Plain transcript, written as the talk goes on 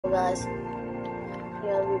Guys, you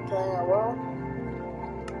gonna be playing our world?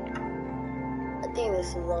 I think this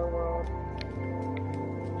is our world.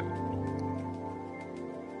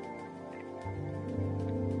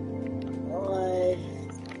 I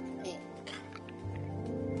think.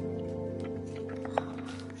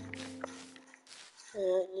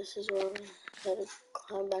 Yeah, this is where we gotta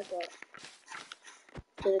climb back up.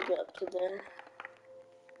 Gotta get up to there.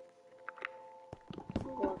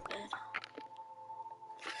 Okay.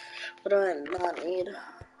 What do I not need?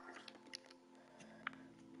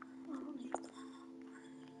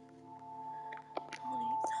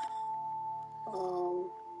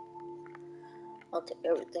 I'll take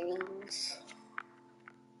everything else.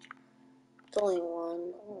 It's only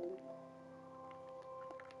one.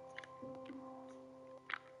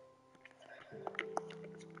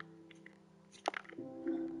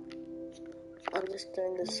 I'm just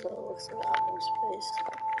doing this so it looks like I have more space.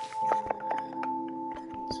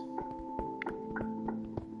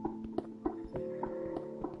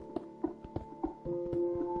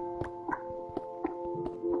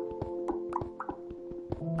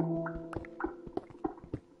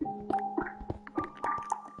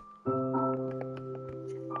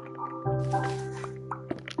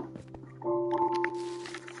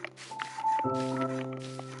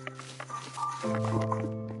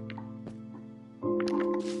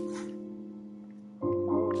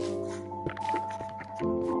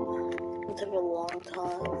 It took a long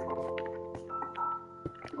time.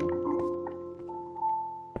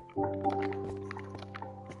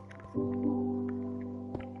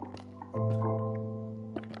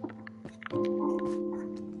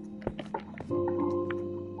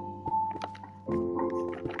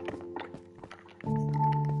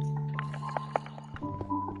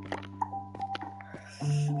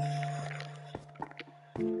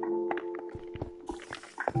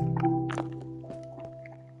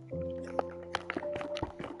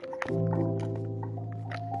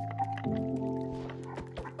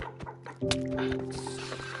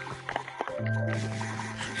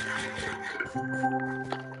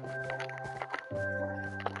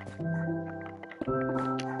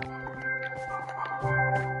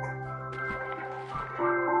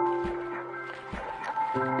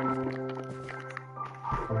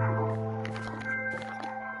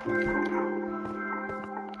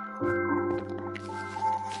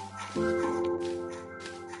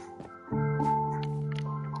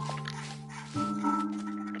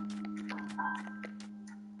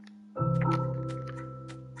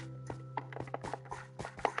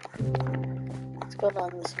 Let's go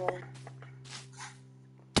down this way.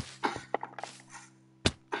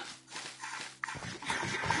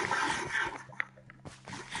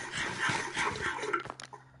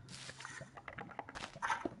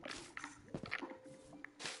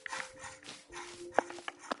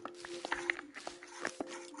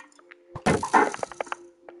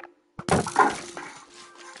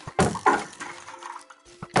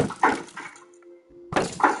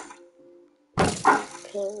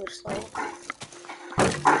 Kill yourself.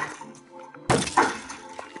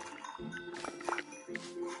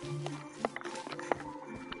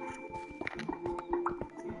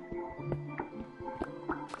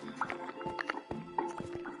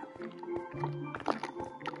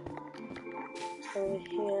 Over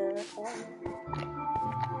here,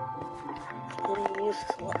 getting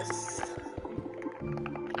useless.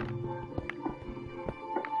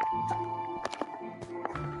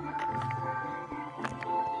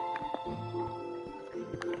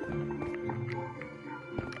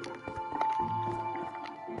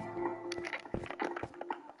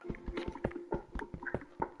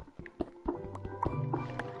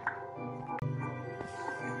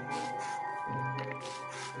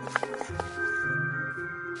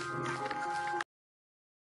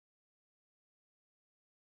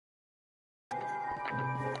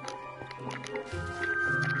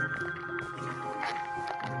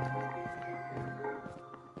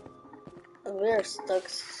 We're stuck.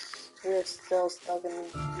 We're still stuck in the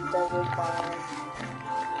desert biome.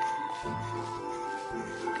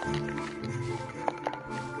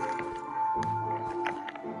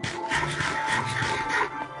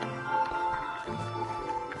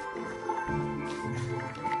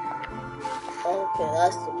 Okay,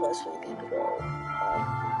 that's the place we need to go.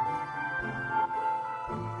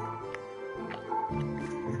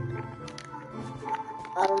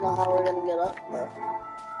 I don't know how we're gonna get up, but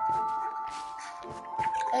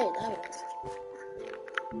hey, diamonds.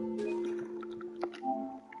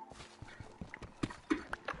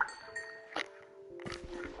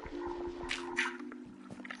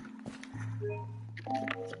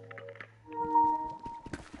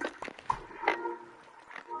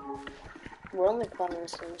 We're only 5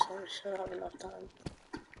 minutes in, so we should have enough time.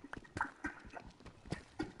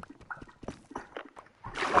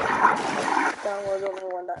 That was only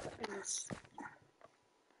 1 diamond. It's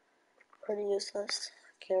pretty useless.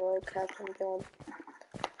 Can't really craft anything.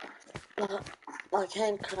 I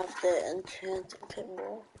can craft the enchanting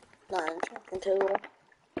table. Not enchanting table.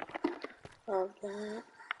 Of that.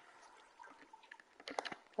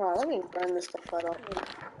 Alright, let me burn this stuff right up.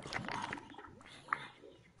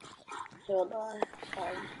 He'll die.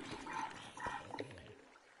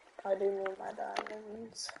 I do need my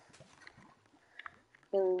diamonds.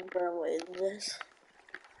 I'm gonna burn away this.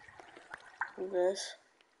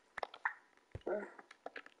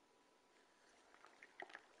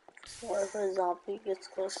 Or if a zombie gets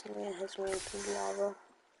close to me, it hits me into the lava.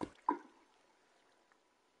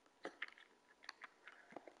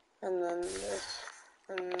 And then this.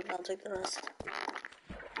 And I'll take the rest.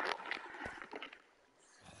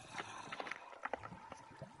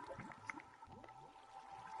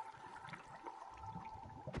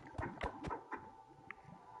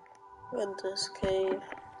 With this cave.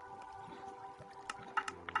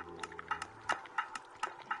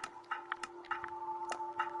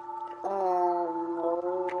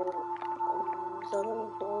 Is that on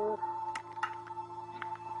the floor?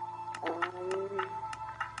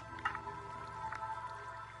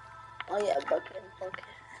 Oh yeah, bucket.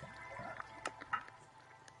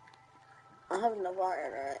 I have enough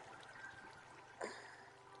iron, right?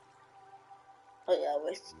 Oh yeah, I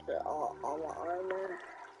wasted all my armor.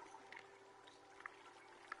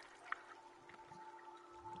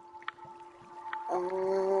 I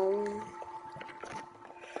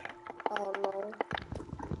don't know.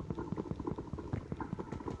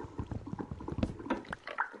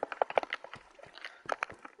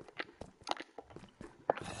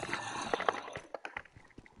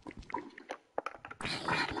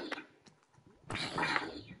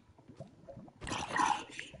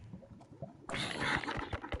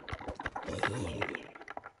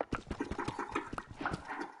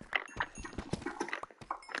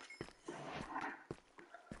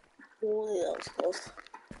 Holy, that was close.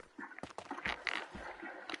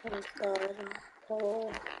 Thank God.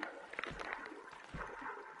 Oh.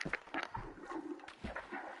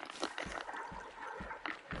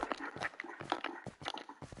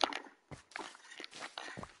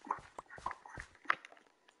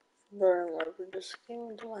 Burning rubber just came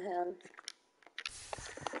into my hand.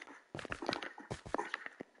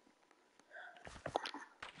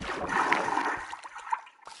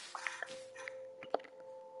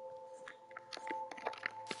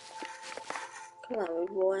 Come on,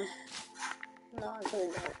 big boy. No, I really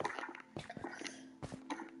don't.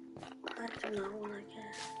 I do not want to get.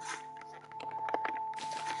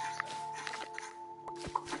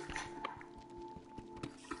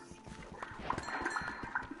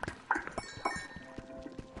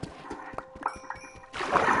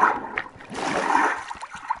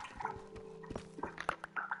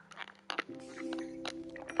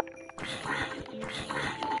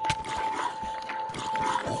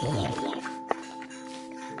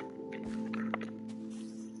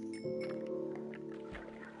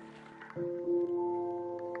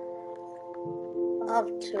 I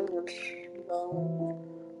have too much bone.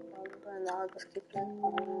 And I'll just keep it.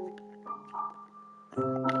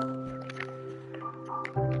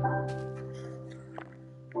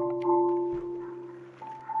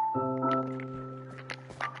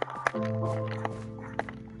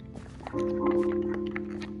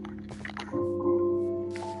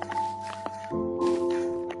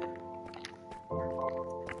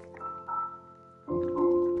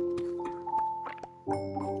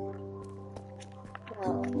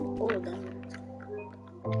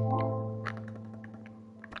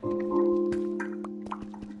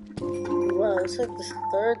 Well, it's like this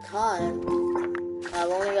 3rd time. I've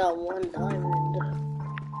only got 1 diamond.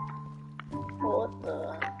 What the?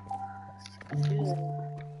 It's confusing.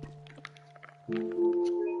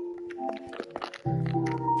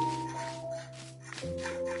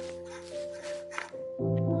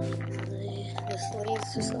 This leads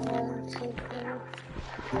to somewhere.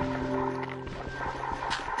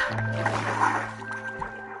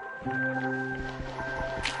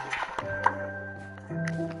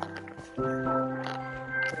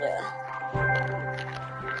 Yeah.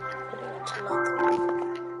 Pretty much nothing.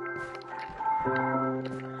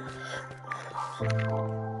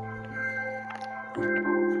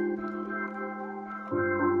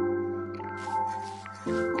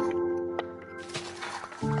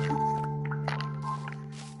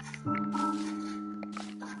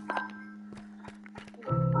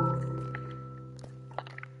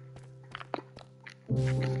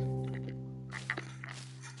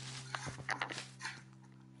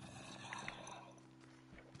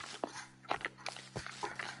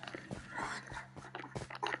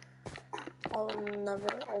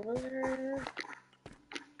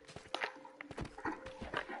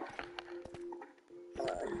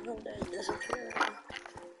 and then disappear.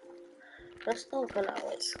 But still kind of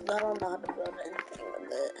waste, because I don't know how to build anything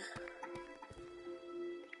with it.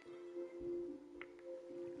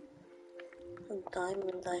 And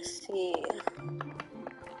diamonds I see.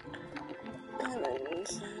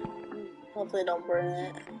 Diamonds. Hopefully don't burn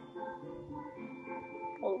it.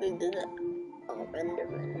 Hopefully did it. Oh,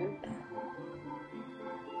 Enderman.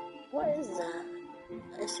 What is that?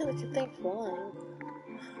 I see like a thing flying.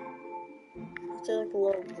 It's like a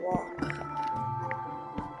little block.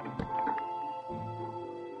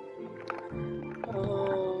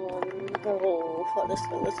 Oh, fuck, this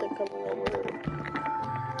thing looks like coming over.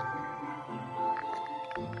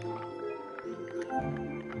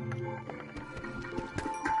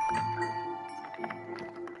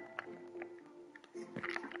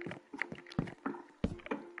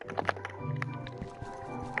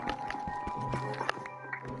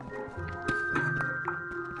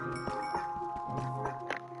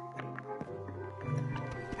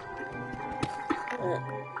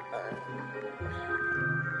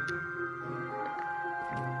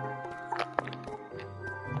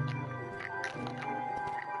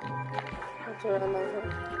 That's what I'm over.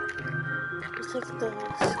 It's like the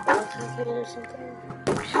skeleton kid or something.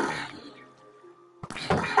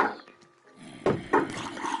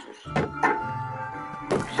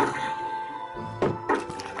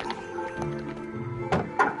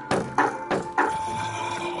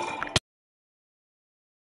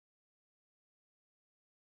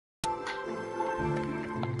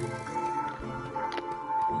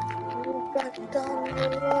 Back down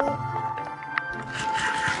here.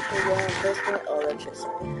 We're going to basement. Oh,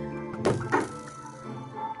 electricity.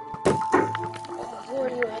 Who are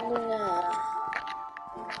you aiming at?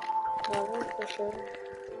 No, for sure.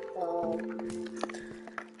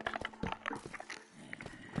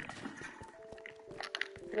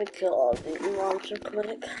 Let me kill all these monsters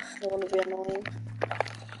quick. They want to be annoying.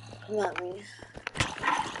 Come at me.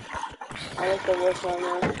 I like the worst one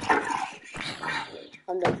there.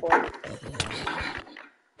 I'm done for it.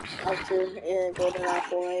 Up to, yeah, golden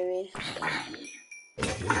apple maybe.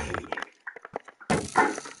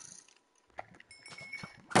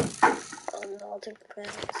 Oh no, I'll take the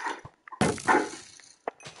pants.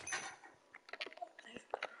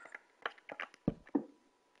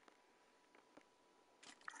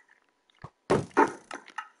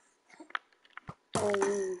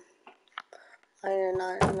 Iron,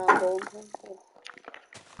 not gold.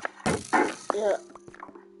 Yeah.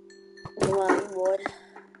 Come on, boy.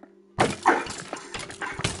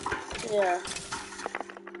 Yeah.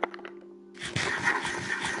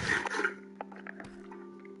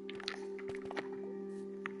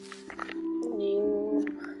 You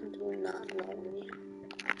do not know me.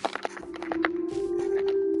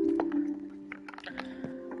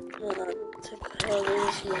 Take care of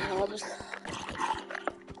these mobs.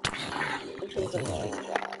 Which is annoying.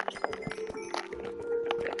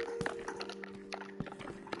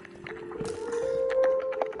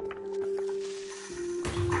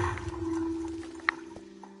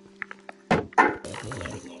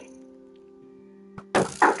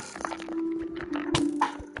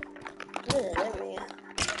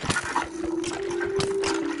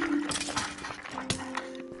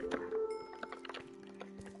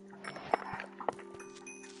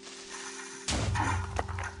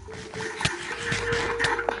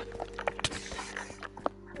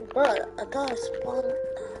 But I thought I spawned.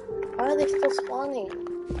 Why are they still spawning?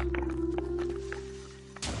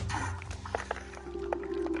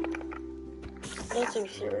 Let's be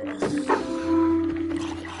serious.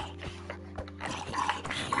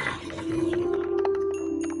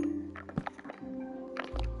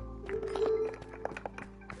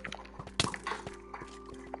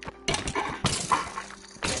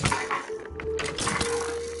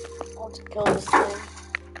 I'll kill this thing.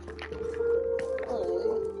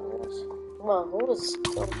 Well, who was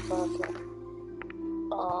still talking?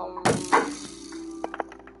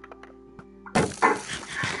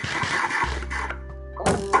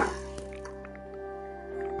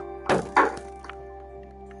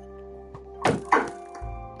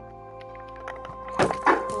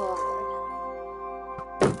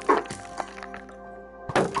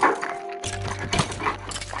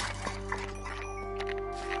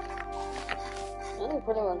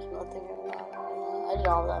 Pretty much nothing right now. I did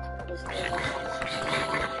all that for this thing.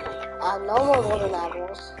 No more golden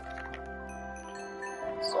apples.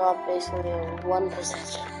 So I'm basically a 1%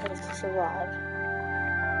 chance to survive.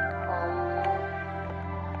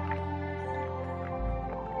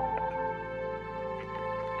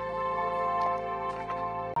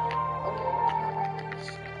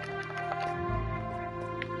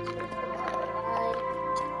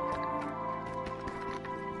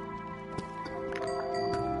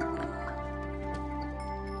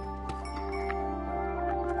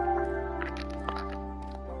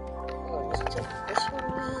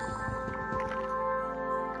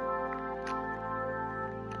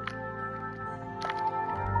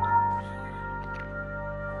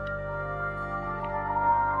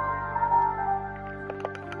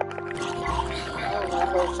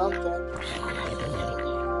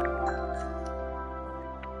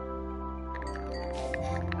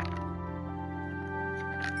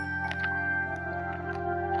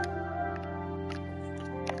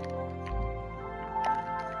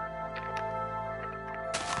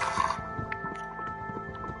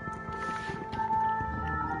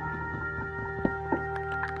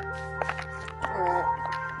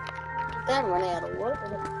 I'm running out of wood.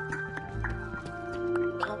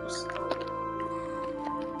 Cobblestone.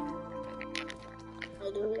 I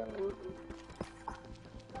do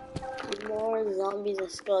more zombies and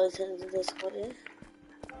skeletons this way.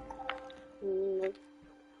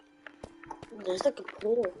 There's like a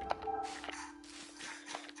pool.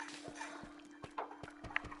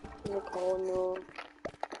 Look, oh no.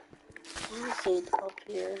 I don't see it up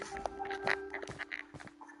here.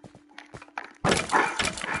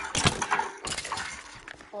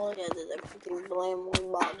 All I did is everything blame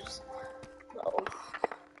one mobs. No.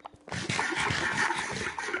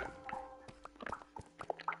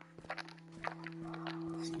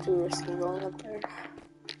 It's too risky going up there.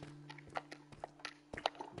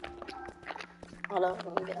 I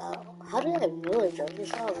don't get out. How did that villager? You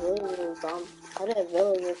saw a villager zombie. How did that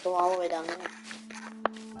villager come all the way down there?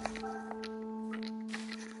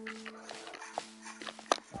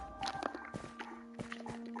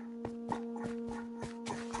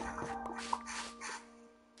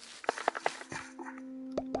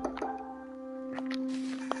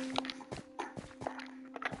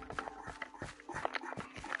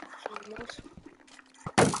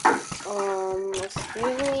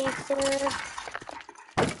 Excuse me, sir.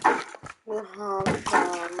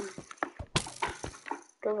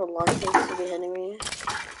 You have a license to be hitting me.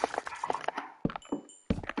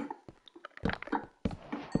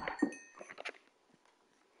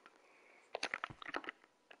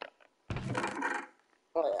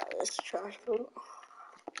 Oh yeah, this trash food.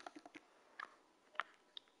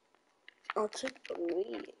 I'll take the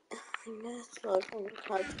meat. I guess like I'm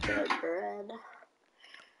trying to get bread.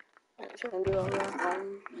 I'm trying to do all that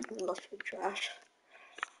must be trash.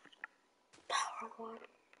 Power one.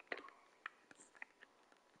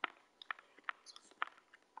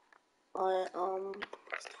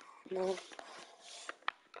 No.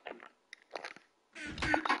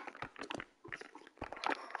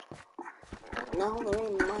 Now let me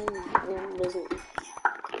mind your business.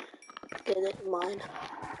 Get it, mine.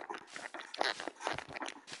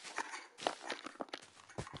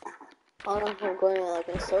 I don't know if I'm going in like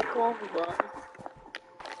a circle, but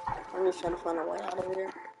I'm just trying to find a way out of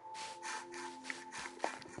here.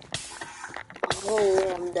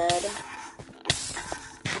 Oh, I'm dead.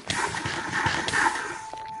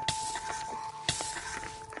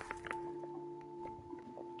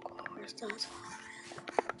 Of course that's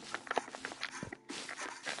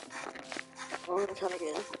I'm gonna try to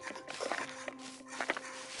get him.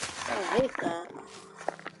 I hate that.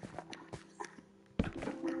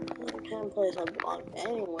 I can't place a block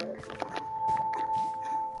anywhere.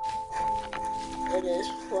 It is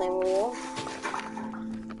flammable.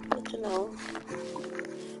 Good to know.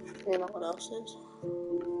 You know what else is?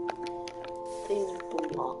 These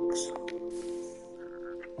blocks.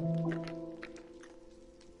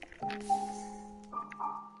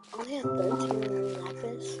 I only have 13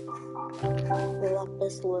 lapis.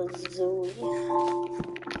 Lapis lazuli.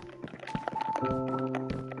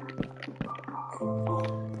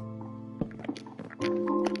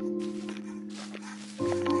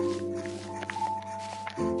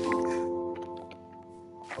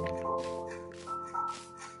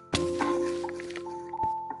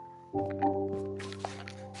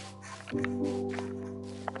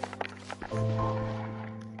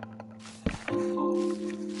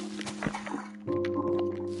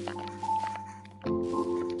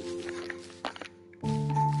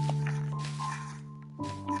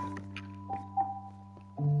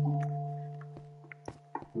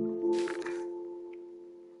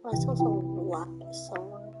 I saw some lapis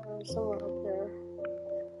somewhere up there.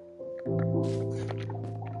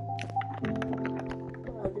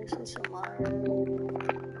 I do see some iron.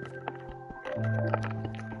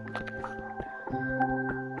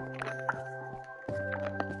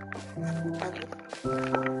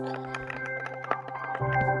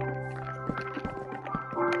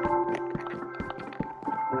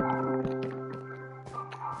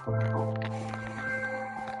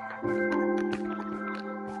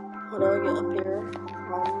 How do I get up here?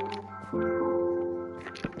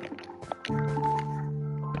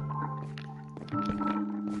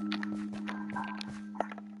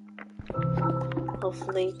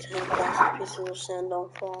 Hopefully 10,000 pieces of sand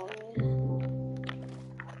don't fall on me.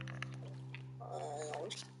 I'm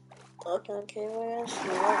stuck in a cave, I guess?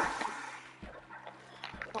 No.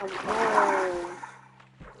 I'm home.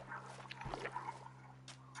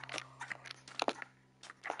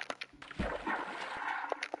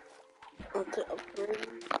 Have to upgrade.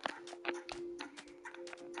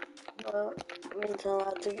 But meantime, I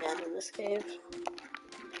have to get out of this cave.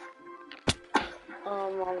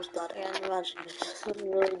 Almost died again. Imagine this is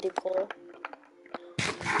really deep hole.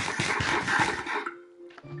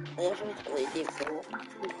 definitely deep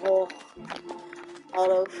hole out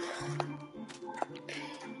of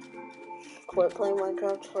quit playing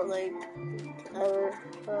Minecraft for like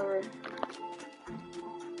forever.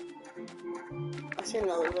 I see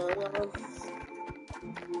another video though.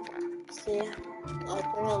 See, I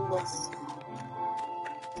think on this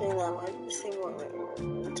thing that might be seem what we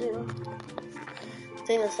went to. I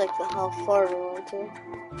think that's like how far we went to.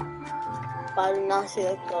 But I did not see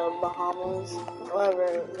like the Bahamas, whatever,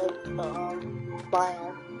 like the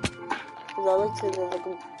biome. Because I looked at there's like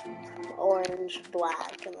orange,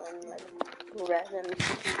 black, and then like red and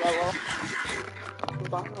yellow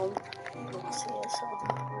biome. I don't see it, so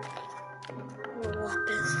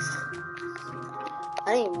lapis. I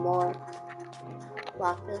need more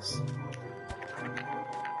lapis.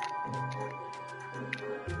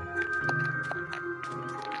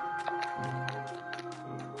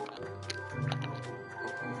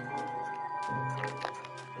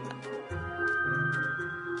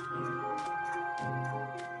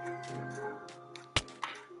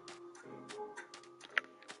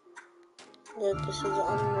 Yeah, this is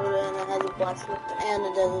unlimited, and it has a blacksmith and a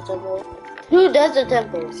desert temple. 2 desert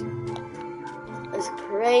temples! It's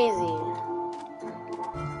crazy.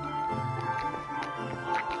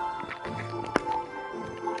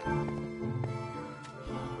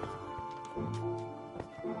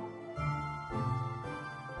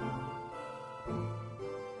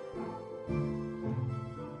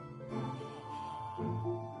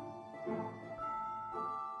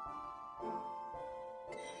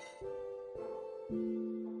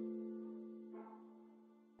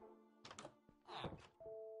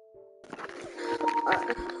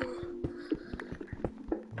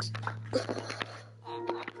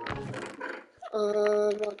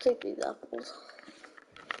 I'll take these apples.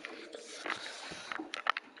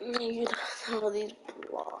 Need all these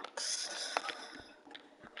blocks.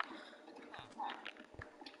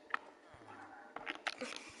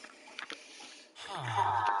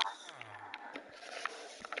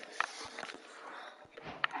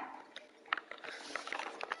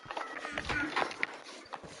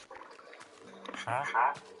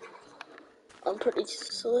 I'm pretty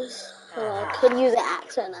useless. I could use an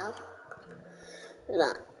axe right now.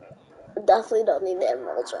 Not. I definitely don't need the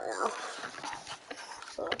emeralds right now.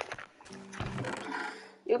 So,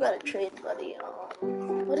 you got a trade, buddy.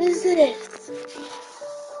 What is this?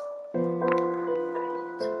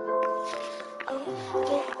 I don't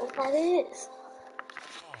forget what that is.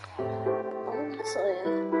 Honestly.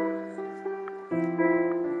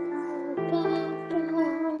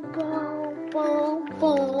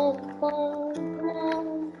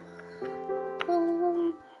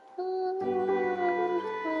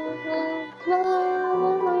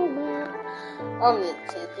 I'm gonna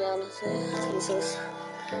take it, honestly. Jesus.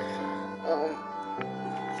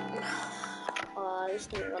 I just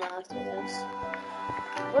need one after this.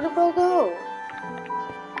 Where did bro go?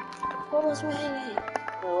 What was we hanging?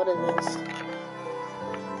 Wait, what is this?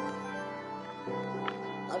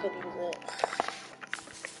 I could use it.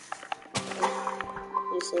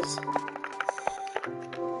 Useless.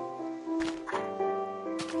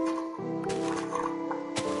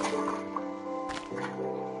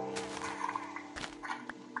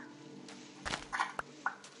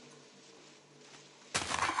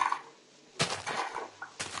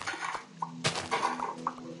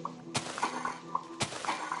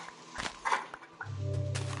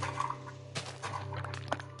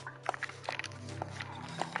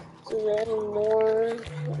 So there's more.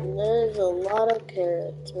 There's a lot of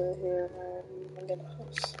carrots right here. I'm gonna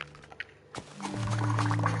house.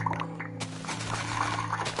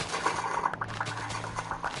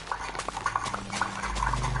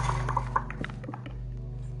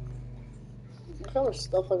 Look how much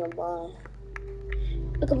stuff I can buy.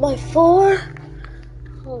 I can buy 4?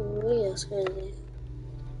 Oh, that's crazy.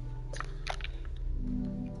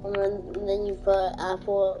 And then you put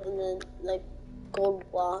apple and then like gold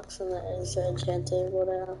blocks and then it's enchanted with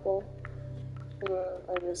an apple.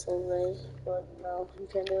 I guess those days, but no, you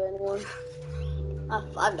can't do it anymore. I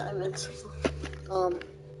have 5 diamonds.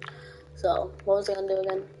 So what was I gonna do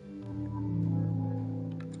again?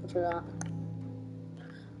 I forgot.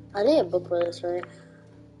 I need a book for this, right?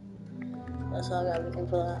 That's how I got everything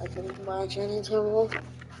for that. I can buy a training table.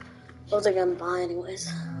 What was I gonna buy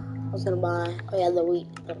anyways? I was gonna buy, oh yeah, the wheat,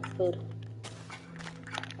 the food.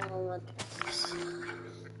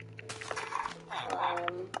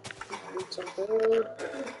 Need some food.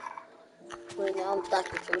 Right now, I'm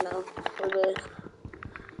stacking food now. We're good.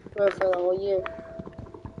 We're for the whole year.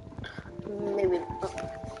 Maybe not.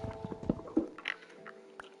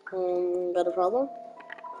 Got a problem?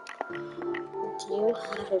 Do you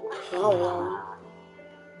have a problem?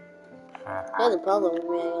 He has a problem with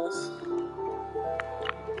me, I guess.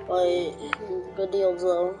 Like, good deals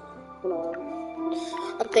though. Hold on.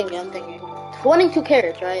 I'm thinking. 22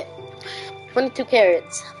 carrots, right? 22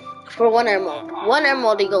 carrots for 1 emerald. 1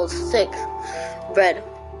 emerald equals 6 bread.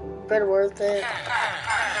 Bread worth it?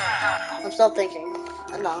 I'm still thinking.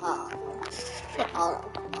 No, I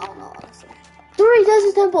don't know, honestly. 3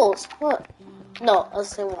 desert temples! What? No, I was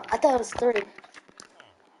saying one. I thought it was 3.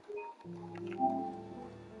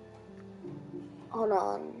 Hold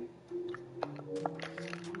on.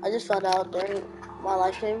 I just found out during my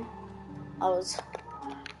live stream, I was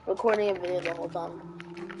recording a video the whole time.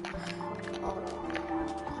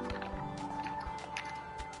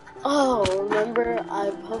 Oh, remember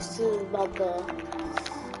I posted about the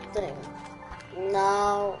thing.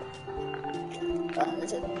 Now,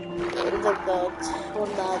 it's like the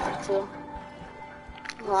one that I took to.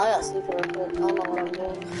 Oh, I gotta sleep real quick. I don't know what I'm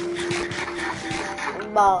doing.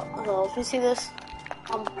 So if you see this,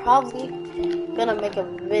 I'm probably gonna make a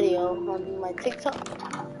video on my TikTok.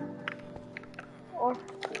 Or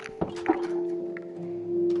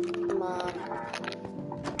my,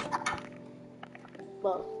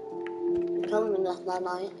 well, I'm telling me that's not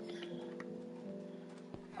night.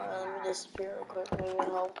 Alright, let me disappear real quick. Maybe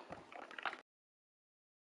it'll help.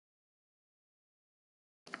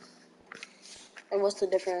 And what's the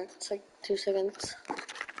difference? It's like 2 seconds.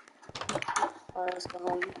 Alright, let's go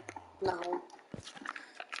home. Not home.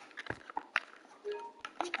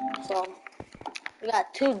 So, we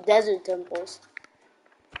got 2 desert temples.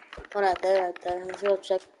 One right there. Let's go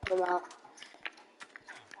check them out.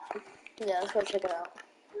 Yeah, let's go check it out.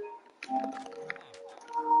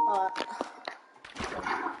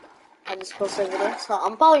 I just posted a video, so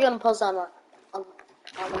I'm probably gonna post on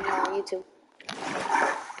YouTube.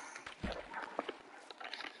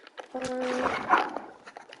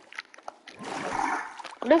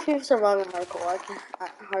 What if you survive in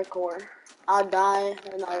hardcore? I'll die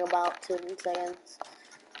in like about 2 seconds.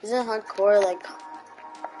 Isn't hardcore like?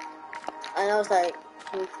 I know it's like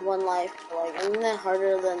 1 life, but like isn't it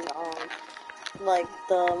harder than like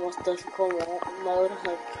the most difficult mode,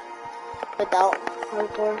 like without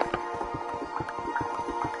hardcore?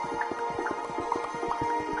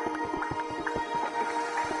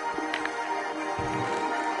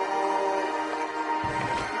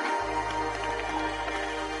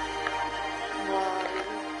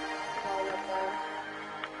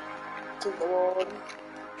 To the world.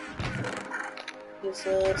 Use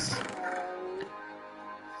this.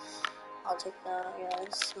 I'll take that, I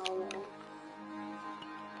guess. I don't know.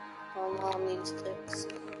 My mom needs sticks.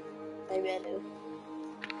 Maybe I do.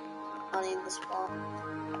 I need this spot.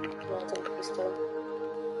 So I'll take these 2.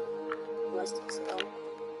 My sticks though.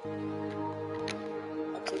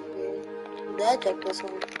 I'll take green. Did I check this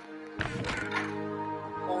one?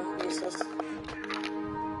 Oh, useless.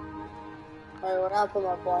 Alright, where I put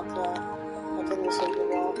my blocks at? I think this is the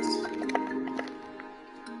blocks.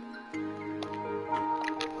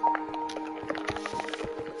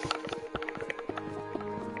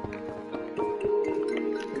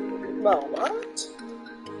 Bro, what?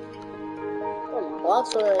 What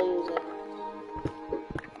blocks are I using?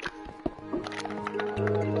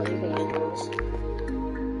 What do you think it is?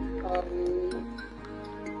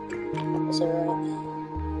 Is that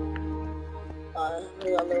right?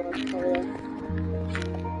 The other one over there.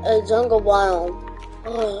 A jungle biome.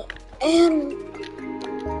 And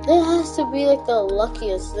it has to be like the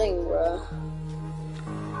luckiest thing, bro.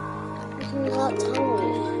 You cannot tell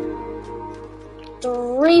me.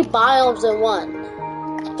 3 biomes in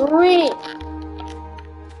 1. 3!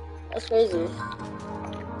 That's crazy.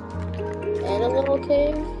 And a little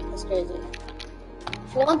cave? That's crazy.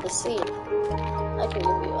 If you want the seed, I can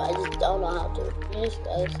give you. I just don't know how to. You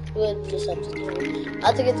just have to do it. I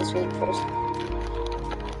have to get this food first.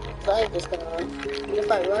 So I ain't just gonna run.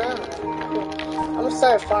 If I run out, I'm gonna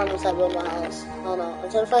start a farm once I build my house. Oh no, I'm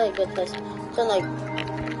trying to find a good place. I'm trying like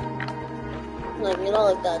you know,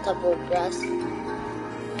 like that type of grass.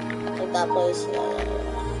 Like that place. Yeah.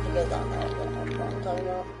 You guys don't know what I'm talking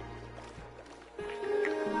about.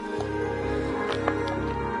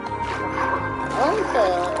 I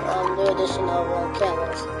like the addition of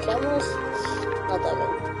camels. Camels, not that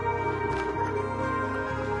good.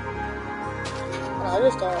 I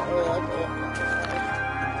just don't really like it.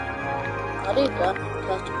 How do you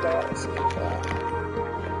craft the balls? Let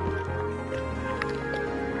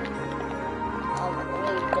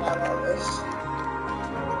me grab all this.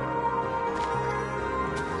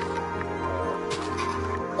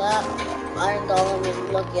 That iron golem is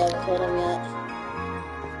lucky I haven't killed him yet.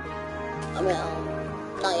 I mean,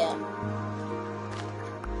 not yet.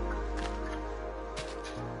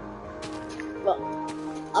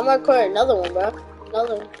 I'm gonna record another one, bro.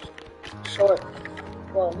 Another short.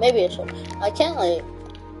 Well, maybe a short. I can't like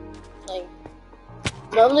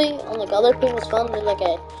normally on like other people's phone there's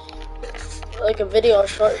like a video or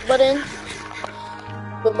short button,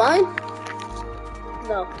 but mine,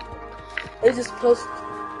 no. It just posts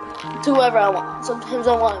to whoever I want. Sometimes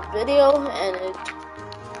I want a video and it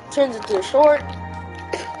turns into a short.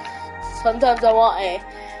 Sometimes I want a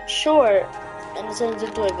short and it turns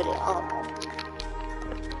into a video. I don't know.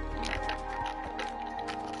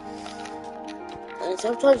 And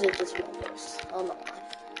sometimes it just won't post. I don't know why.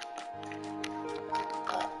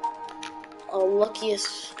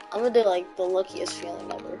 Luckiest. I'm gonna do like the luckiest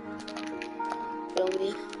feeling ever. Feel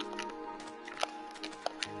me?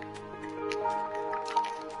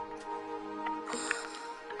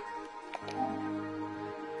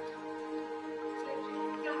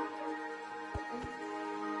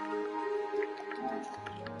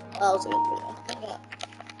 That was a good video. Yeah.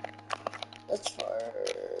 That's for.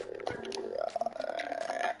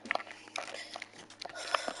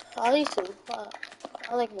 I used to.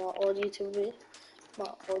 I like my old YouTube video. My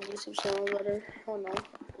old YouTube channel better. I don't know.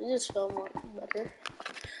 It just felt more better.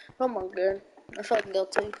 Felt more good. I felt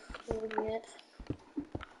guilty doing it.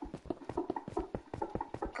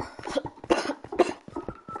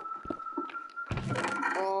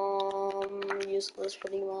 Useless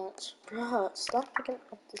pretty much. Bruh, stop picking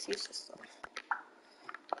up this useless stuff.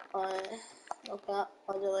 Okay,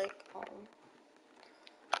 I'll do like, bro,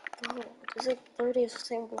 there's like 30 of the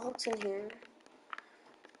same blocks in here.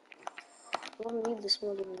 I don't need this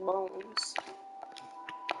many bones.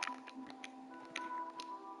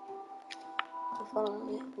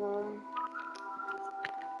 Finally,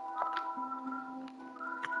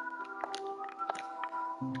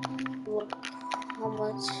 look how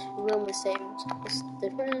much room is saved. It's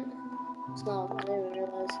different. It's not, I didn't even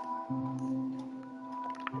realize.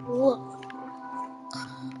 Look.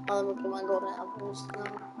 I'm looking at my golden apples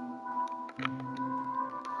now.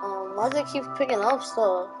 Why does it keep picking up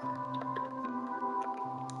stuff?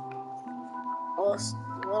 What else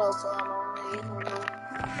do I normally need?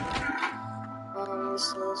 This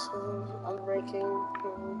is unbreaking.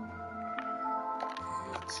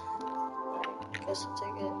 I guess I'll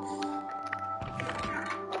take it.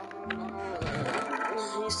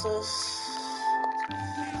 Useless.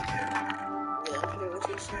 Yeah, pretty much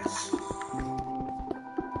useless.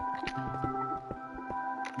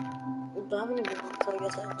 Do I have any blocks? I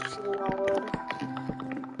guess I just need all wood.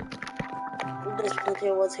 There's plenty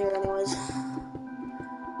of woods here anyways.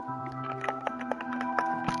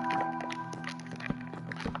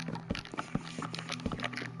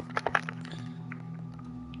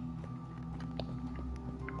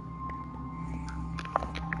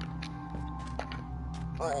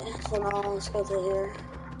 Alright, so now let's go through here.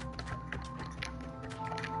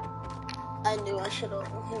 I knew I should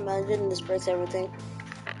have imagined this breaks everything.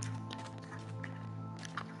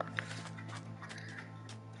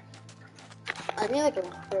 I need like a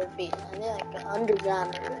ravine. I need like an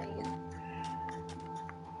underground ravine.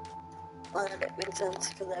 Well, that makes sense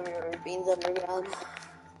because every ravine's underground.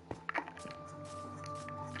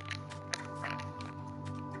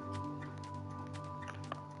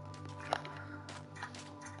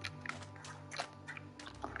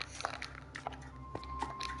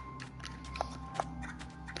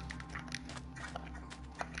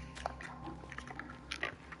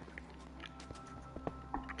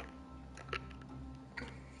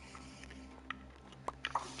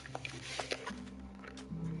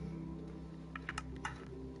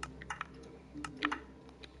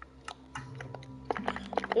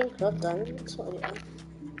 Not done. So yeah.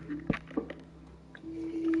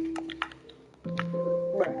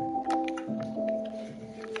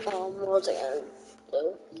 What was I gonna do?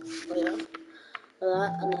 Oh, yeah.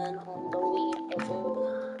 That and then on the wheat, the food.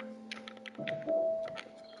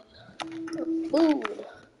 Food.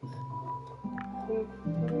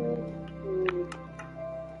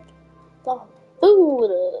 The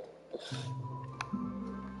food.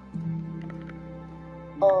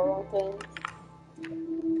 Oh, wrong thing.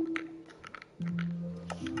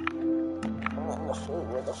 The food,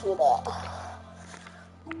 where the food at?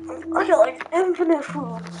 I got like infinite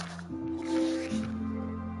food.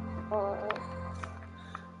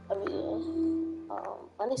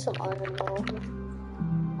 I need some iron though.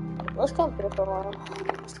 Let's come here for a while.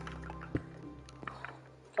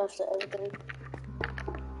 Comes to everything.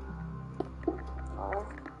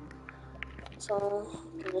 So,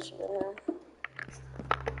 put this over here.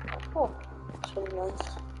 Oh, that's really nice.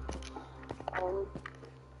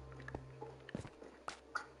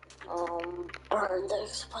 Burn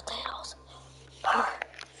these potatoes.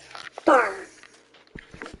 Burn.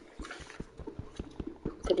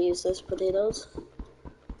 could use this potatoes.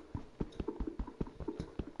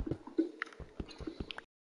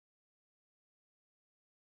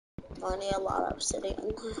 I need a lot of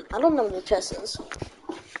obsidian. I don't know where the chest is.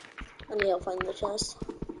 I need to find the chest.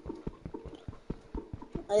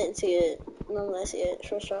 I didn't see it. Normally I see it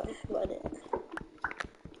first try, but I didn't.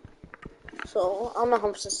 So, I don't know how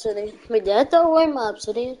much obsidian. Wait, did I throw away my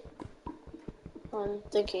obsidian? I'm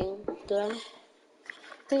thinking, did I? I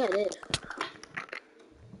think I did.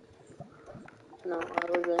 No, I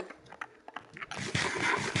was good.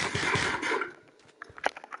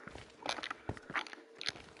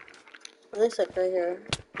 At least like right here.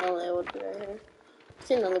 Oh, it would be right here. I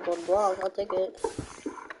see another gold block. I'll take it.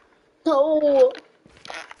 No!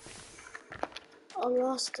 I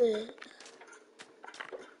lost it.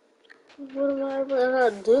 What am I ever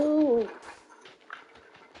gonna do?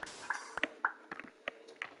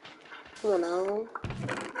 Come on now.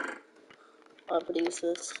 I'll produce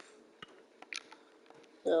this.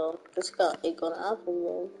 So, just got 8 golden apples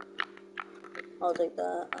though. I'll take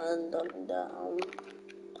that, and I'll do that,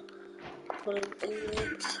 golden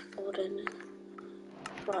ingots, golden,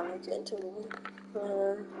 probably get into one.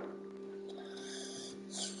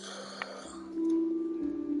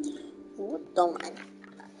 What don't I?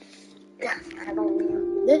 Yeah, I don't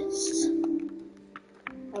need this.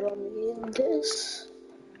 I don't need this.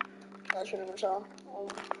 I should have saw.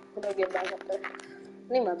 When I get back up there.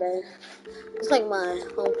 I need my bed. It's like my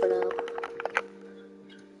home for now.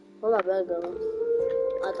 Where'd my bed go?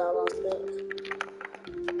 I thought I lost it.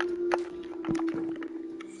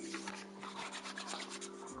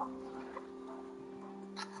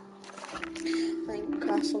 I can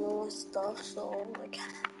craft some of my stuff, so like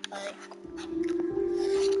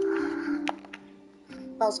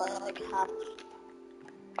that was like half.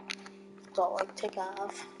 So like take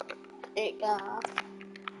half, take half,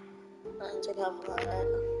 and take half of that.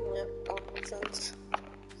 Yep, that makes sense.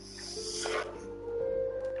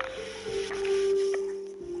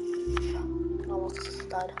 Almost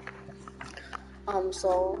died. So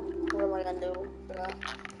what am I gonna do? I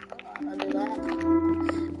do that.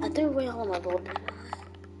 I threw away all my gold.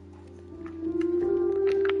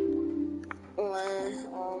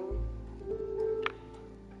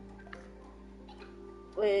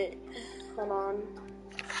 Wait, hold on.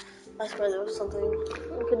 I swear there was something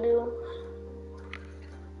I could do.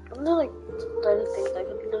 There are like 30 things I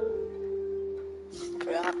could do.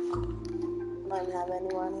 Yeah. I don't have any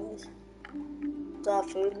more anyways. Do I have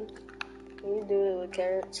food? Can you do it with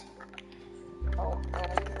carrots? Oh,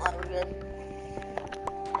 we're good.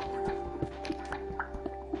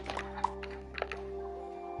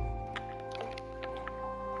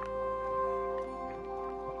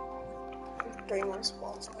 Three more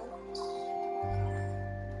spots.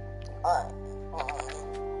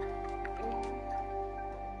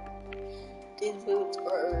 These boots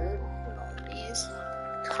are these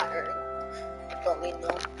tiring. Don't need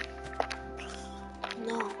them.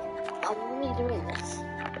 No, I'm only doing this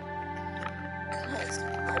because I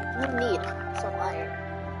do need some iron.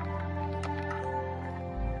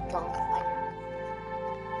 Don't iron.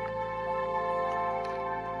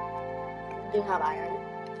 Do have iron.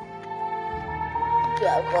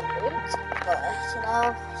 Yeah, I've got boots. So now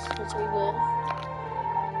since we're good.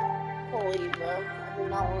 Holy bro, I do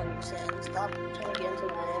not want to understand. Stop trying to get into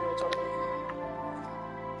my inventory.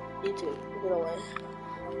 You too, get away.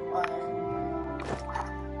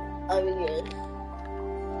 I'll be good.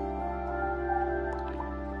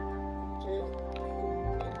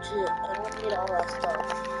 I don't need all that stuff.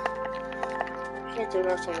 I can't do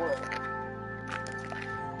rest of wood.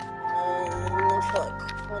 And fuck,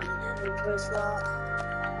 what did I reverse that?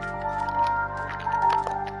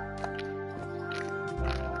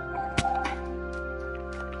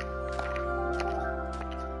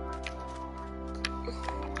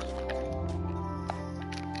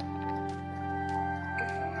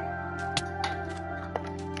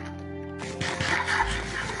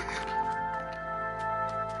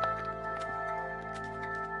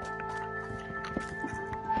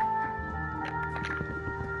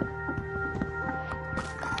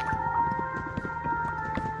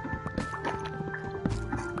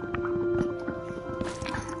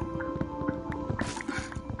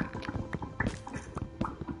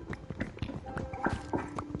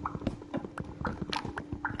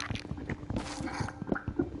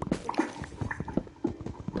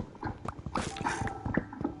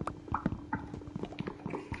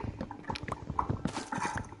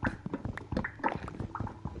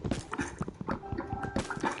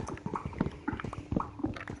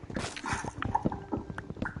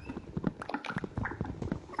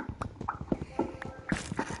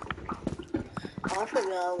 I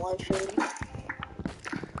forgot why shooting.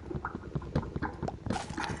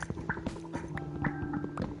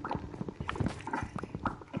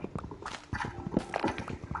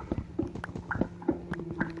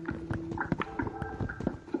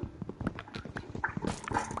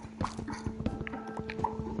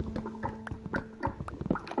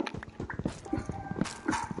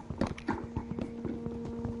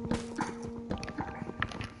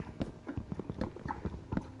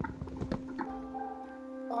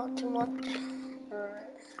 Not too much.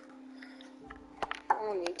 Alright. I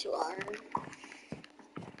don't need 2 iron.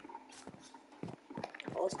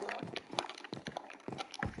 Oh, it's not.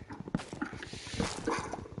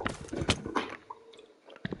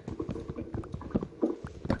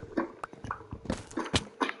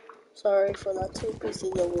 Sorry for that 2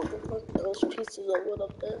 pieces of wood. Those pieces of wood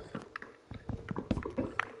up there.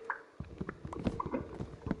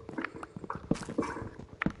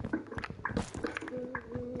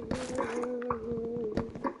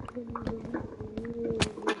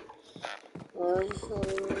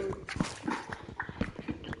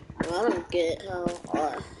 I don't get how.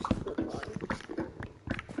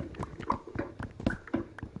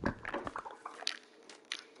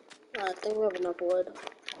 I think we have enough wood.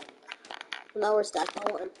 Now we're stacked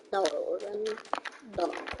on wood. Now we're done.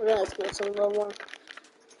 We're gonna explore some a little more.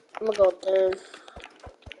 I'm gonna go up there.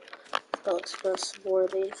 Go express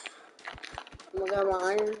worthy. I'm gonna grab my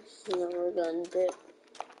iron, and then we're gonna dip.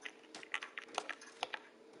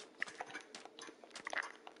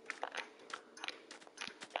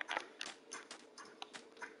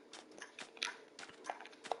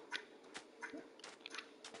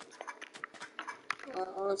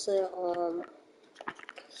 Honestly,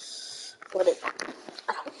 what it?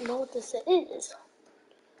 I don't know what this is.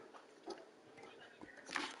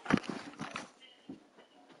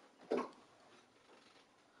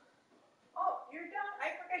 Oh, you're done? I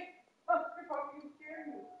forget. Oh, you're probably scaring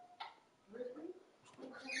me.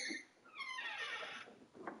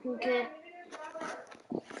 Okay.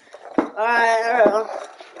 Alright,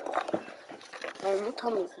 what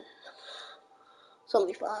time is it? It's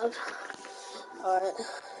only 5. Alright.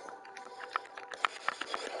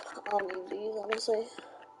 I don't need these, honestly.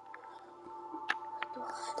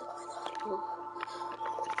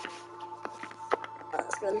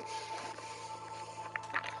 That's good.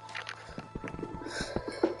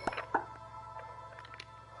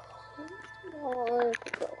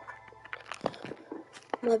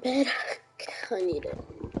 My bed. I need it.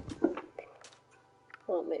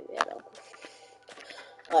 Well, maybe I don't.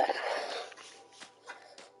 Alright.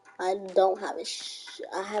 I don't have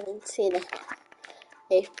I haven't seen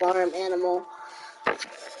a farm animal.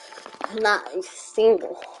 Not a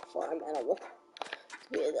single farm animal. To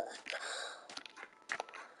be exact.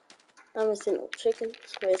 I haven't seen no chickens.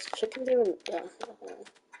 Wait, is chickens even? Yeah.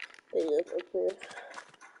 They just look weird.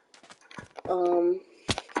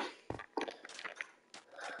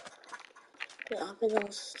 Yeah, I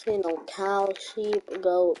haven't seen no cows, sheep,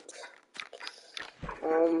 goats,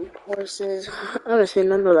 horses. I haven't seen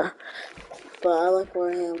none of that. But I like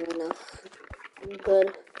where I am right now.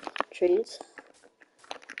 Good trees.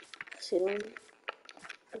 See them?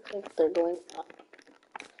 I think they're going up.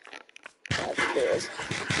 That's good.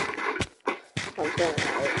 I'm going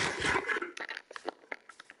out.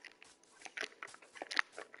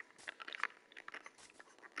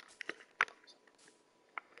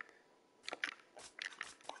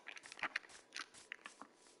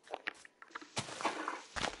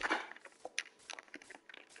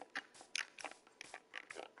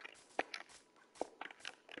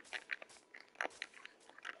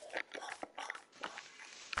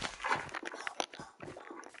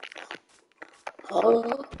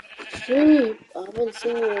 Oh, sheep! I haven't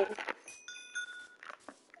seen it.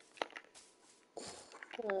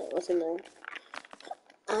 What's in there?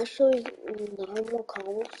 Actually, normal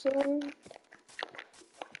cobblestone.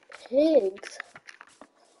 Pigs.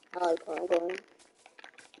 I like where I'm going.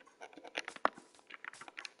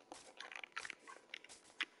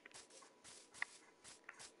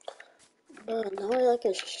 But now I like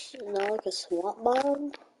a swamp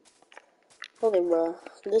biome. Holy bro,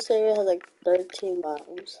 this area has like 13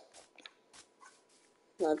 biomes.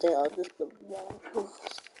 No, they are just the biomes.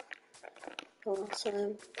 Last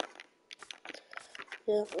time.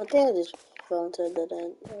 Yeah, I think I just fell into a dead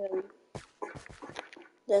end.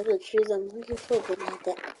 There's the trees I'm looking for, but not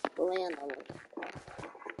that land I'm looking for.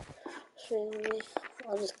 Extremely.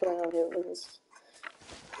 I'll just go out here with this.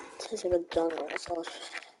 It's like a jungle,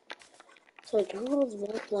 so jungle is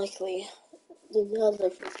more likely because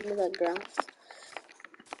if some of that grass,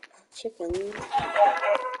 chicken,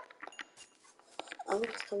 I don't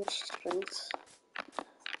have so much strength.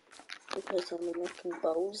 because I'm making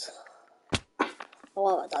bows. Oh,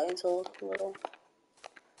 why am I talking so little?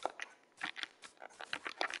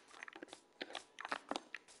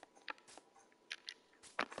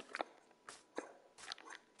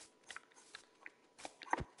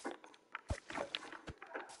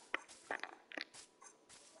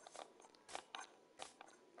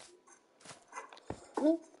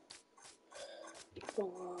 Go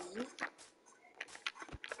on.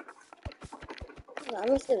 I'm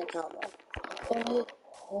just gonna count though. Oh, wait.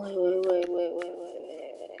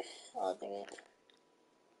 Oh, dang it.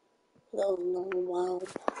 That was no wild.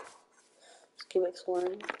 Just keep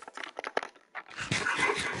exploring.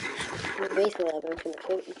 Basically, I've been finished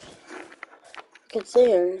food. I could stay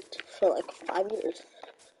here for like 5 years.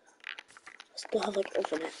 I still have like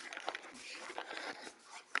infinite.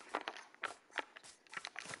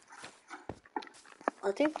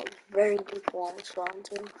 I think it's very deep wall spawn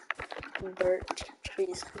too. Birch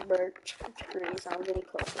trees. I'm getting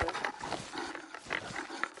closer.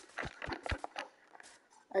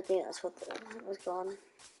 I think that's what was gone.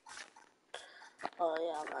 Oh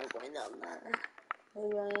yeah, I'm not going down there.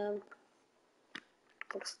 Maybe I am.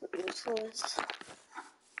 Looks useless.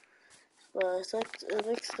 But it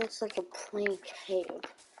looks just like a plain cave.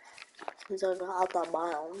 It's like out that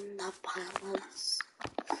biome. That biome has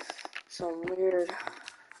some weird.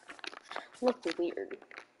 Looked weird.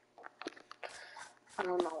 I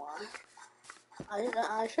don't know why.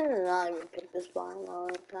 I should have not even picked this biome all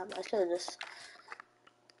the time. I should have just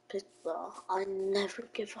picked the. I never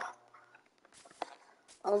give up.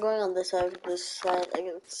 I'm going on this side. This side like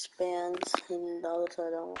it expands, and the other side I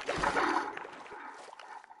don't.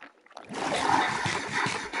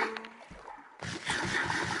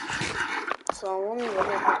 So I'm only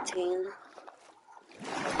level 15.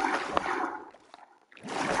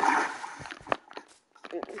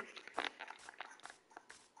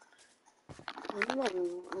 Why does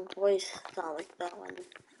my voice sound like that when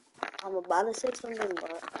I'm about to say something,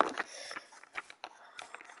 but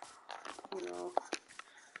you know,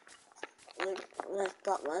 like I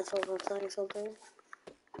stop myself from saying something.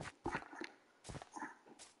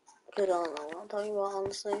 Cause I don't know what I'm talking about,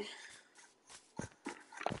 honestly.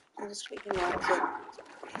 I'm just speaking out of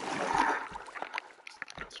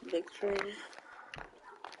it's a big tree.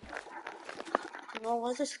 No, why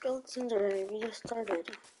is there skeletons already? We just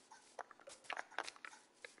started.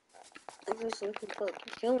 I was looking for like a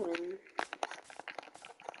human.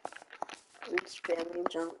 It's family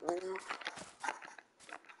jump right now.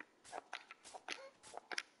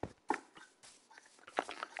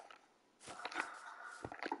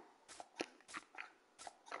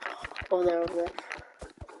 Over there.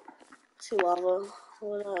 See lava.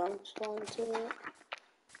 What I'm spawning to it.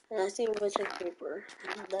 And I see a witch and creeper.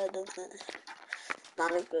 That doesn't.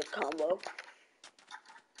 Not a good combo.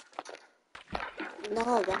 No,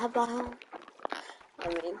 that biome. I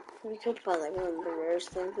mean, we could find like one of the rarest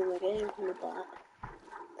things in the game with that.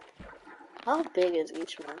 How big is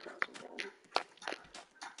each mouse house again?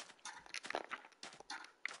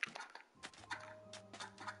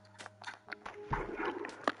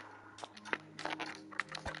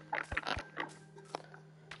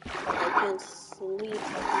 I can't sleep. I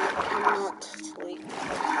cannot sleep.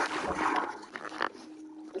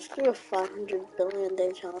 Let's do a 500 billion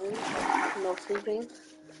day challenge. No sleeping.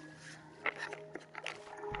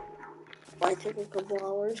 Might take a couple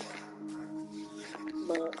hours.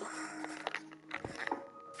 But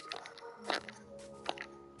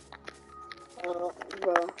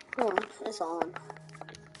bro, come on, it's on.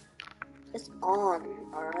 It's on,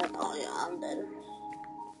 alright. Oh yeah, I'm dead.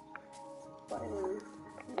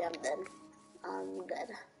 Yeah, I'm dead. I'm dead.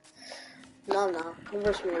 No, I'm not. Come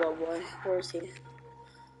verse me, little boy. Where is he?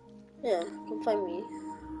 Yeah, come find me.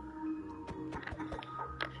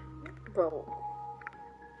 Bro.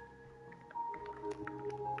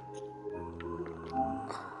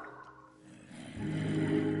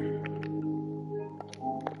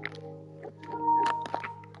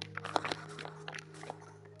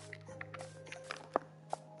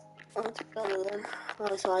 Let's go there.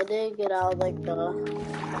 Oh, so I did get out like the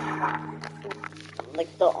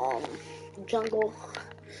jungle.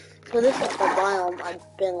 So this is the biome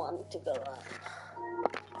I've been wanting to go at.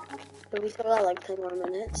 But we still got like 10 more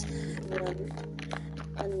minutes, and then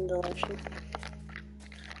end the live stream.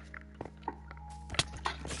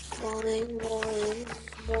 Morning.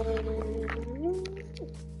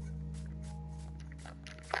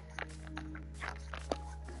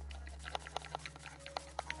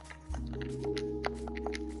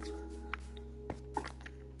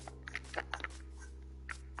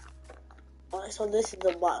 Alright, so this is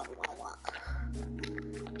the biome I want.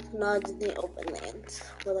 No, I just need open lands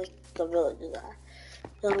where like the villages are.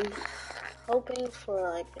 So I'm hoping for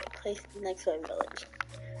like a place next to a village.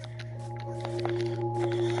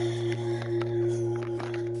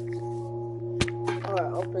 Or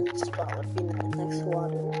an open spot would be nice next to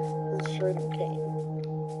water. And sugarcane.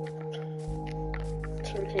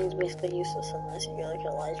 Sugarcane's basically useless unless you get like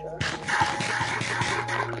Elijah.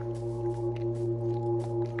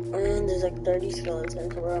 And there's like 30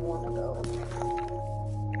 skeletons where I want to go.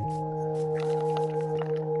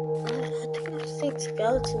 I think I've seen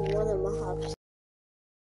skeletons more than mobs.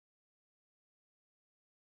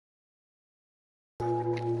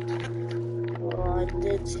 Well, I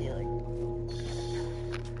did see like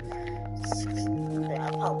I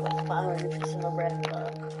popped like 500% of red,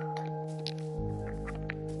 but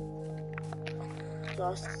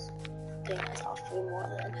last thing I saw 3 more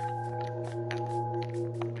than.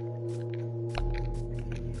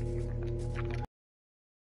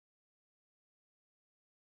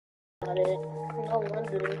 Got it. No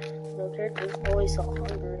wonder the character's always so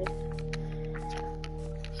hungry.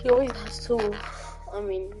 He always has to, I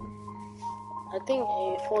mean, I think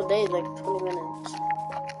a full day is like 20 minutes.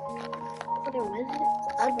 20 minutes?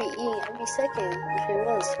 I'd be second if it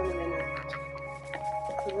was 20 minutes.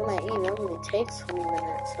 Because when I eat, it only takes 20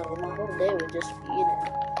 minutes, so my whole day would just be eating.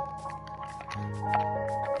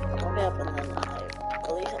 Okay, but then I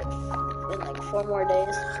at least in like 4 more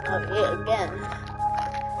days, I'll eat again.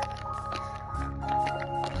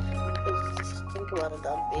 Just think about it,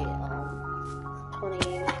 that'd be 20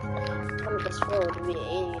 plus 4 would be 80,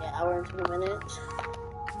 an hour and 20 minutes.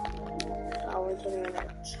 An hour and 20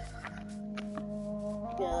 minutes.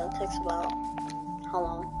 Yeah, that takes about how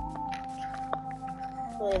long?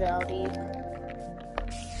 Later I'll eat.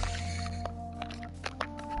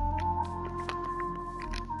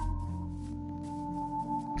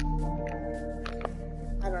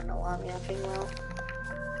 I don't know why I'm yapping now.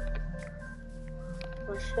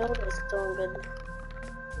 My shield is doing good.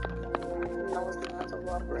 That was not a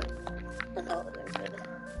rubber. But that was good.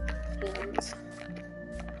 Hands.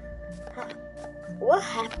 What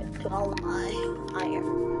happened to all my iron?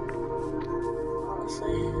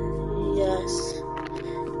 Honestly. Yes.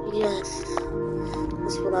 Yes.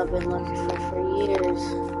 That's what I've been looking for years.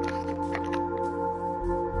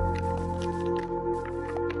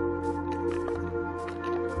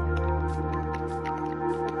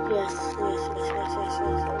 Yes.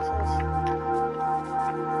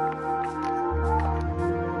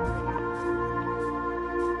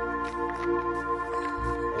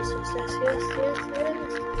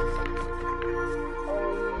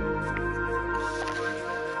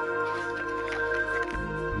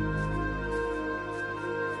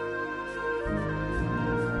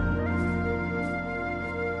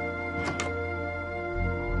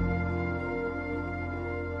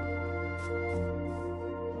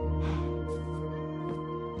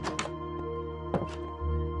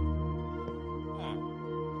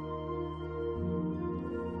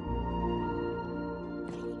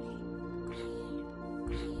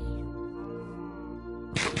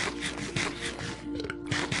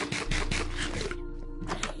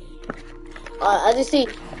 As you see,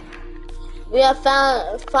 we have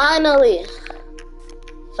finally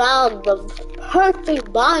found the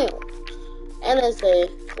perfect biome, and it's a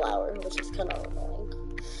flower, which is kind of annoying.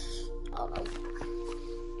 I don't know.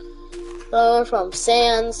 So we're from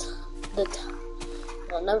sands,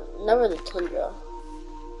 never the tundra.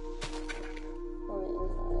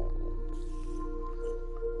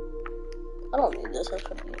 I don't need this. I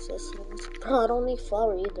could use this. Bro, I don't need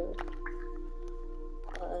flour either.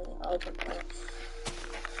 I'll take that.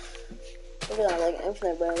 Look at that, like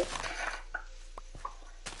infinite bread.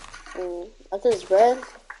 After this bread,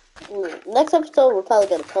 next episode we're probably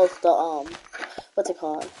gonna post the what's it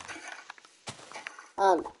called?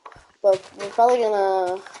 But we're probably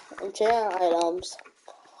gonna enchant our items,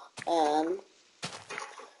 and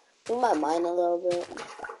we might mine a little bit.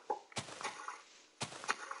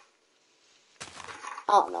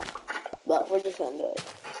 I don't know, but we're just gonna do it.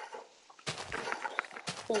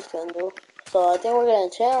 So I think we're gonna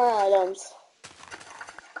enchant our items.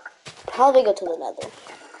 Probably go to the nether.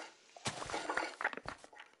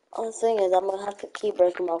 The thing is, I'm gonna have to keep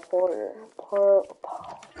breaking my portal.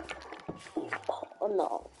 Oh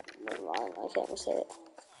no, never mind. I can't even say it.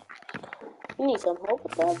 You need some help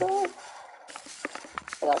with that, bro?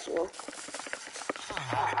 I got you.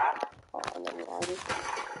 Oh, never mind.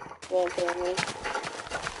 You ain't paying me.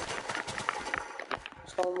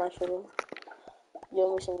 Some of my sugar. Give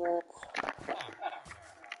me some of that.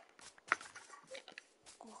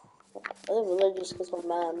 I think religious because I'm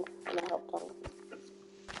mad and I helped them.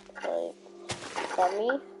 Like, is that me?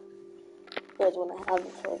 Because when I have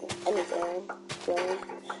it for anything, then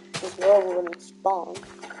this world wouldn't spawn.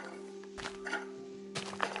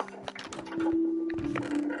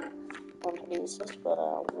 I'm gonna use this, but I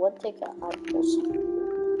would take apples.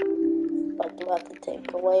 But do I have to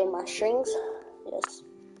take away my strings? Yes.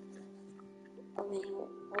 I mean,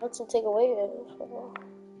 what's to take away?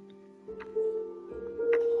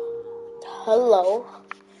 Hello,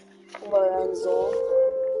 Lorenzo.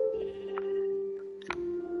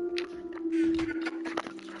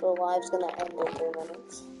 The live's gonna end in 3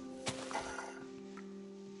 minutes.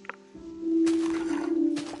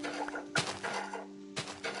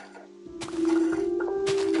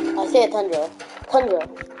 I see a tundra. Tundra.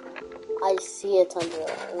 I see a tundra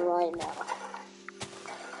right now.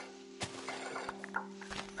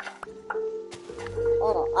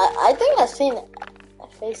 Oh no, I think I've seen a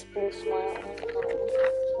face blue smile.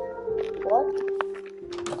 What?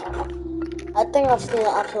 I think I've seen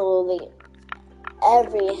absolutely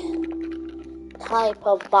every type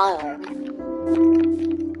of biome.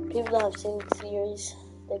 People that have seen the series,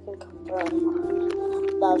 they can confirm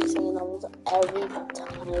that I've seen almost every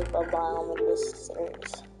type of biome in this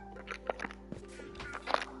series.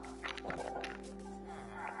 I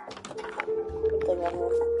think I'm gonna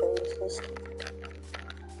praise this.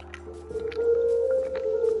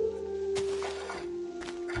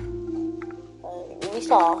 We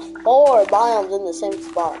saw 4 biomes in the same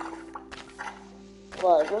spot.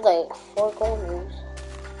 Look, it was like 4 corners.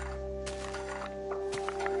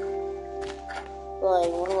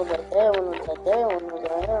 Like, one was right there, one was right there, one was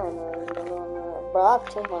right there, one was right there. Bro, I have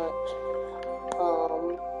too much. Hold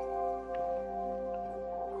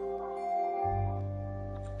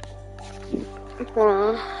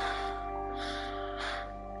on.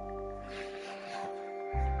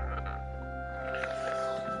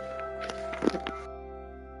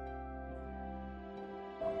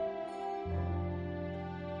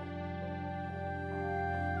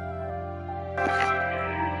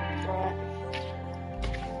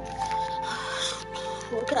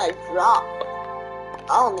 What can I drop?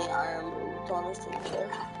 I don't need iron boots, honestly.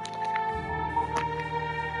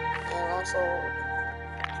 And also,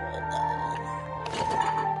 dread that.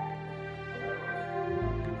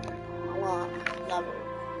 I want never.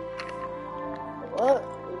 What?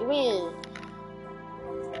 What do you mean?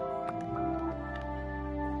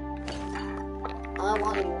 I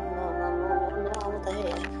want you. No, I want the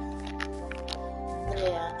hay.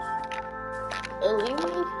 Yeah. Leave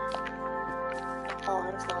me? Oh,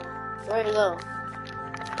 it's not. Where'd it go?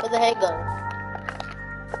 Where'd the hay go?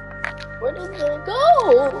 Where did it go?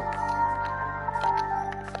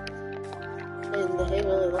 And the hay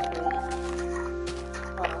really left me.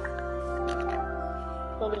 Oh.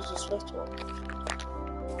 What is this next one?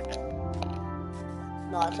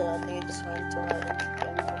 No, actually, I think it just went to my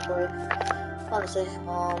inventory. Honestly,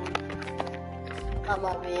 that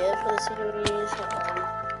might be it for the series.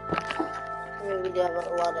 I mean, we do have a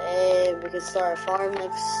lot of egg. We could start a farm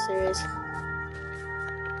next series.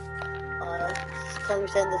 Tell me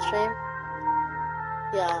to end the stream.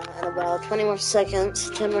 Yeah, in about 20 more seconds,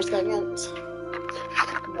 10 more seconds.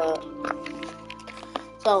 But,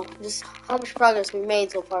 so, just how much progress we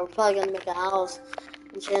made so far. We're probably gonna make a house,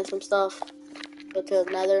 enchant some stuff, go to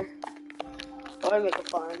the nether, or make a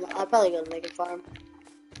farm. I'm probably gonna make a farm.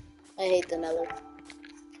 I hate the nether.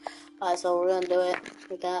 Alright, so we're gonna do it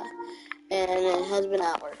with that. And it has been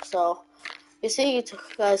hours. So, you see you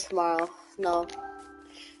guys tomorrow. No,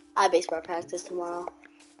 I baseball practice tomorrow.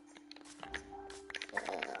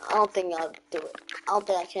 I don't think I'll do it. I don't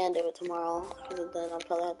think I can do it tomorrow, because then I'll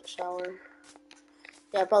probably have to shower.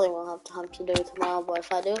 Yeah, I probably won't have time to do it tomorrow, but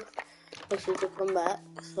if I do, make sure to come back.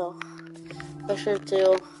 So, make sure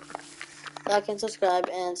to like and subscribe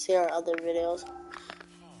and see our other videos.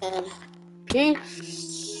 And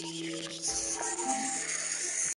peace.